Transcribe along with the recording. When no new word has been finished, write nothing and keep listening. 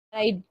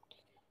I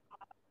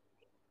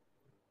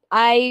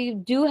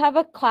do have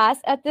a class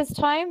at this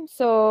time,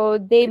 so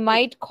they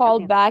might call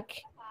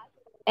back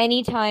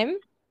anytime.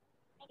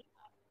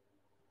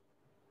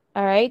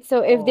 All right.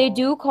 So if they Oh,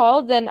 do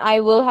call, then I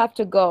will have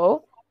to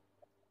go.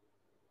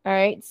 All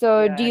right.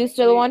 So yeah, do you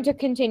still actually, want to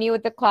continue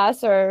with the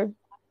class or?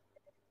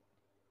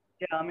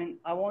 yeah, I mean,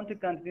 I want to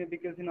continue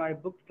because, I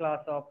booked class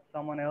of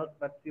someone else,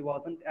 but she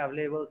wasn't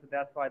available, so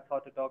that's why I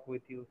thought to talk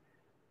with you.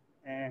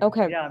 And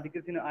Okay. yeah,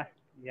 because,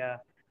 yeah,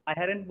 I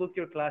hadn't booked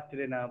your class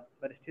today now,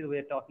 but still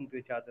we're talking to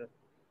each other.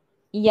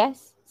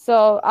 Yes.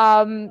 So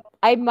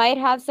I might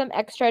have some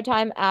extra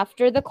time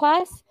after the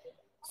class.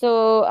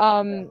 So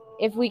Yeah.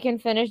 if we can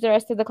finish the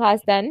rest of the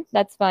class then,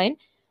 that's fine.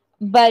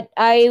 But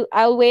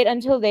I'll wait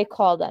until they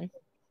call then.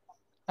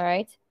 All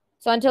right.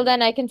 So until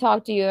then I can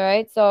talk to you, all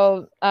right?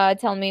 So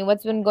tell me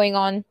what's been going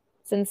on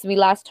since we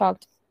last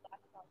talked.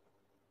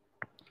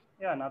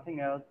 Yeah,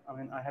 nothing else. I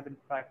mean, I have been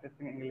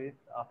practicing English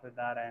after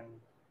that, and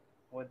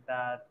with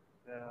that,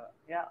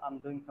 yeah, I'm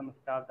doing some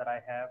stuff that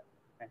I have.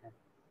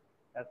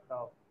 That's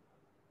all.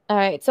 All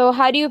right. So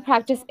how do you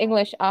practice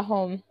English at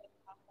home?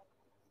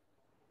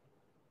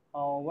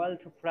 Well,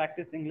 to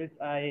practice English,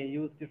 I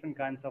use different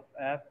kinds of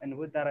apps, and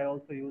with that, I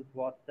also use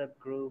WhatsApp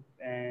groups.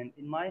 And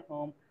in my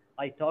home,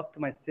 I talk to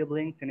my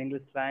siblings in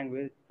English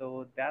language.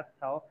 So that's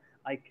how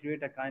I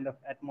create a kind of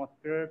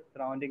atmosphere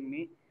surrounding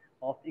me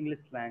of English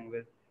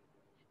language.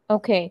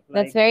 Okay,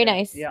 that's Like, very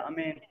nice. yeah, I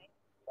mean,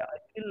 yeah, I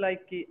feel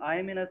like I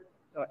am in a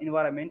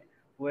environment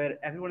where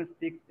everyone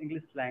speaks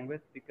English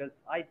language because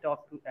I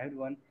talk to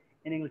everyone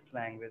in English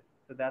language.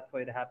 So that's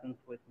why it happens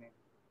with me.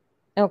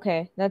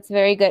 Okay, that's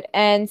very good.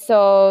 And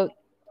so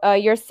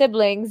your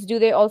siblings, do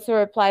they also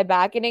reply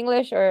back in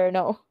English or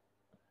no?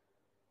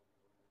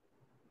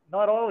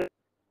 Not always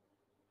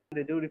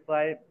they do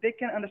reply. They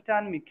can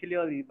understand me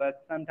clearly,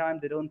 but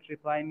sometimes they don't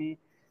reply me.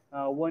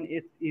 When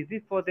it's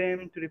easy for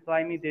them to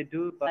reply me, they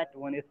do. But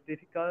when it's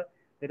difficult,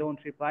 they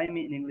don't reply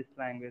me in English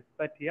language.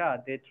 But yeah,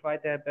 they try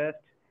their best,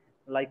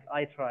 like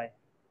I try.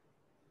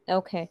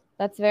 Okay,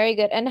 that's very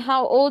good. And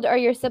how old are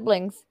your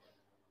siblings?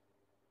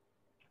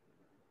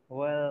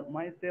 Well,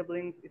 my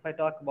siblings, if I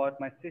talk about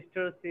my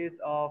sister, she's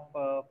of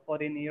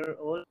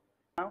 14-year-old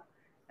now,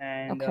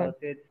 and Okay.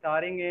 she's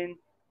starting in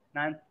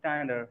ninth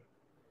standard.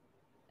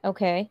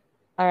 Okay.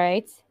 All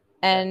right.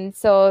 Yeah, And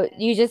so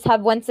you just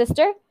have one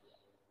sister?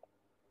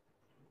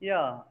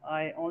 yeah.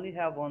 I only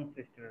have one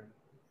sister.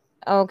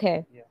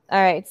 Okay. Yeah.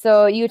 All right.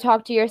 So you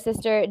talk to your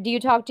sister. Do you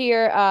talk to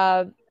your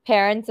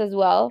parents as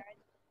well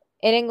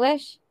in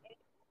English?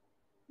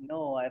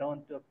 No, I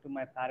don't talk to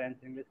my parents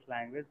English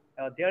language.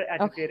 They're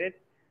Okay. educated,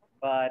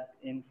 but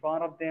in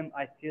front of them,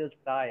 I feel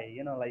shy.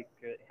 Like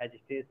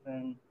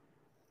hesitation,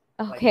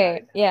 like that. Okay.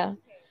 It Yeah. happens.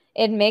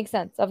 It makes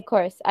sense, of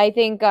course. I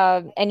think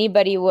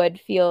anybody would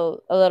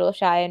feel a little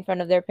shy in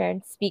front of their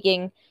parents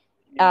speaking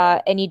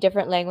Yeah, any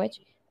different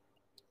language.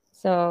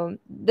 So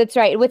that's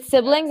right. With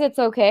siblings, it's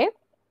okay.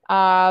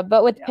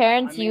 But with yeah. I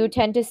parents, you mean,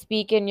 tend to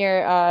speak in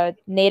your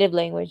native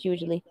language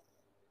usually.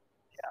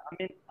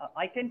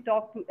 I can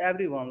talk to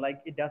everyone.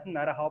 Like it doesn't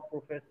matter how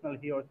professional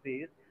he or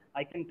she is.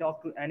 I can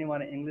talk to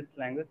anyone in English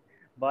language.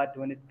 But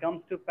when it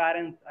comes to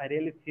parents, I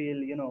really feel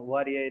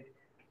worried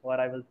what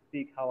I will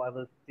speak, how I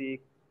will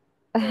speak.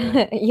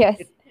 So Yes.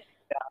 it's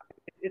yeah,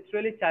 it's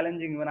really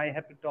challenging when I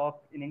have to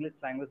talk in English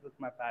language with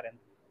my parents.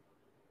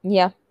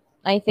 Yeah.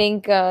 I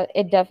think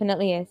it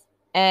definitely is.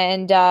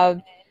 And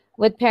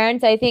with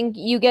parents, I think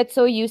you get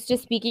so used to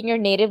speaking your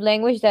native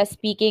language that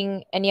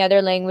speaking any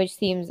other language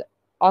seems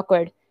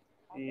awkward.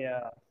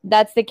 Yeah,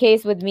 That's the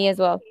case with me as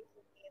well.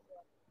 yeah.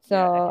 So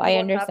Actually, I what happens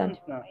understand.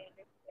 now?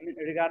 I mean,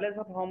 regardless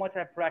of how much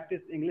I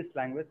practice English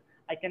language,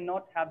 I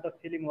cannot have the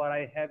feeling what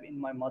I have in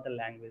my mother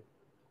language.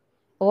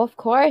 Oh, of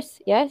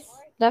course. Yes,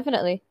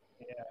 definitely.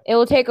 Yeah, It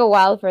will take a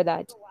while for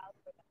that.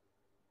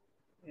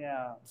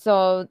 yeah.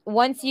 So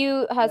once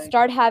you Like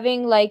start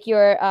having like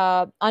your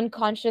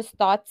unconscious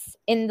thoughts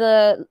in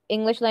the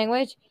English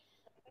language,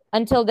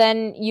 until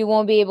then you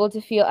won't be able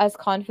to feel as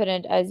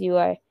confident as you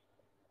are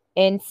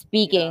in yeah,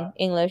 speaking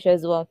English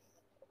as well,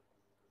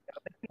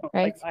 like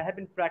right? I have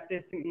been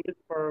practicing English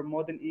for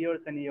more than years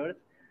and years,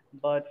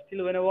 but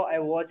still, whenever I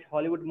watch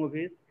Hollywood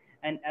movies,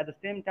 and at the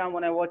same time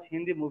when I watch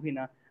Hindi movie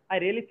now, I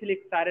really feel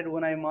excited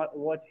when I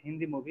watch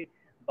Hindi movie.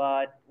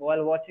 But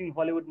while watching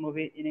Hollywood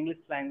movie in English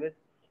language,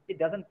 it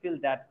doesn't feel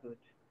that good.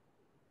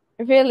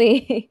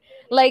 Really,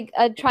 like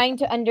trying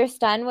to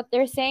understand what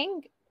they're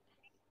saying.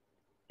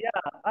 Yeah,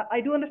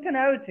 I do understand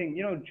everything,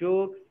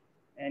 jokes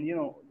and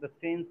the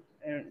sense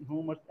and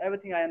humor,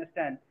 everything I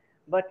understand,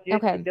 but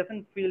yet it Okay,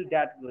 doesn't feel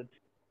that good.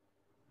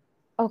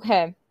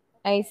 okay,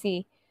 I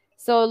see.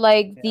 So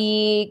like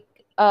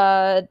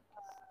Yeah.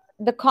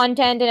 the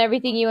content and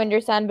everything you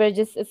understand, but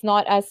it's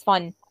not as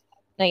fun,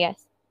 I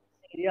guess.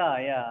 Yeah,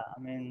 yeah. I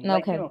mean,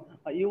 like, Okay,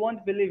 you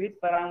won't believe it,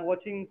 but I'm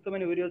watching so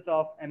many videos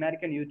of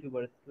American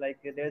YouTubers. Like,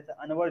 there's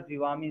Anwar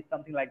Jiwami,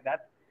 something like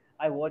that.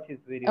 I watch his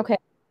videos. okay,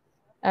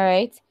 all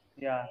right.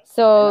 Yeah. And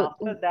So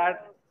after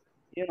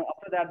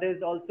that,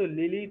 there's also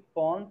Lily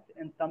Pons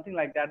and something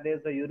like that.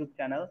 There's a YouTube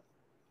channel.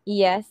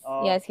 Yes,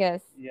 Uh, yes,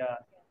 yes. yeah.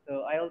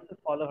 So I also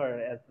follow her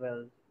as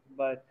well,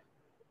 but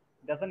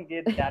doesn't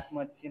get that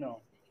much, you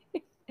know.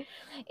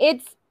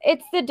 It's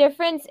the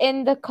difference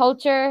in the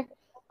culture.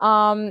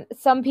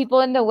 Some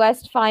people in the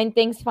West find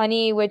things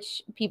funny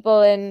which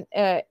people in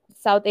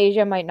South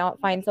Asia might not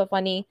find so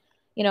funny.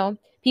 You know,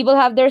 people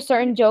have their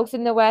certain jokes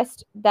in the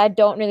West that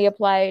don't really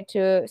apply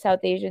to South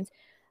Asians,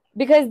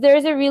 because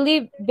there's a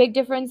really big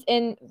difference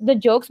in the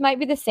jokes. Might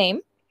be the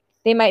same,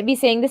 they might be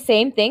saying the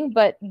same thing,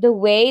 but the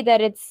way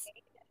that it's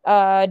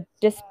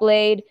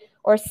displayed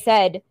or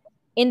said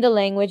in the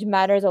language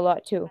matters a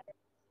lot too.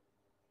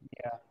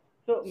 Yeah.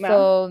 So, ma'am,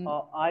 So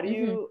mhm. are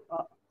you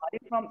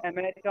from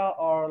America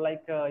or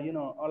like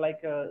or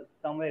like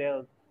somewhere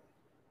else?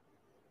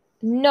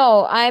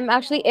 No, I'm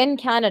actually in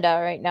Canada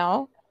right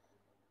now.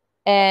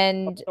 Oh,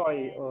 And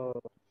sorry.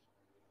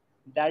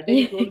 That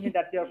day you told me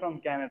that you're from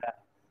Canada.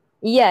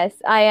 yes,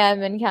 I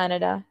am in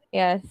Canada.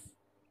 Yes.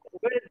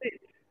 Where is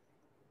it?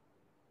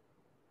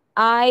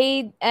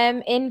 I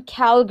am in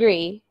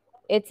Calgary.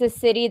 It's a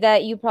city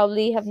that you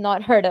probably have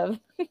not heard of.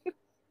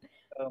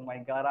 Oh my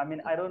God. I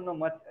mean, I don't know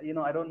much.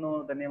 I don't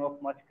know the name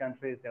of much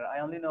countries there. I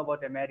only know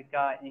about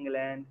America,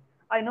 England.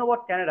 I know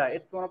about Canada.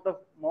 It's one of the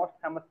most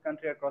famous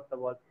country across the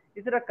world.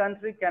 Is it a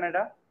country,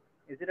 Canada?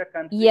 Is it a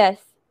country? Yes.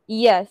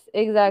 Yes,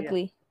 Yeah.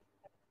 exactly.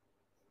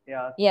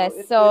 Yeah. So Yes.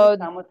 it's very So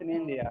famous in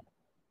India.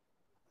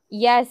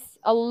 yes,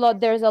 a lot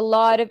there's a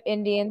lot of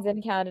Indians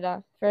in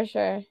Canada, for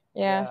sure.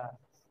 Yeah. Yeah.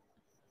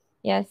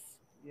 Yes.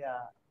 Yeah.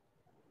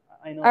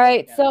 I know All about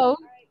right. Canada.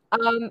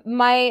 So,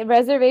 my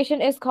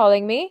reservation is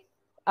calling me.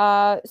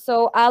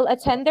 So I'll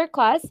attend their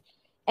class,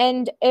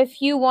 and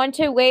if you want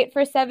to wait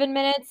for 7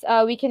 minutes,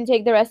 we can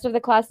take the rest of the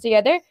class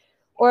together,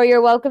 or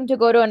you're welcome to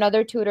go to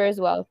another tutor as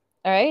well.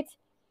 All right.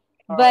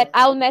 All right. But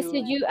I'll Thank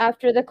message you. you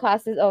after the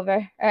class is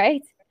over. All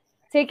right.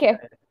 Take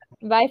care.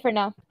 Bye for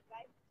now.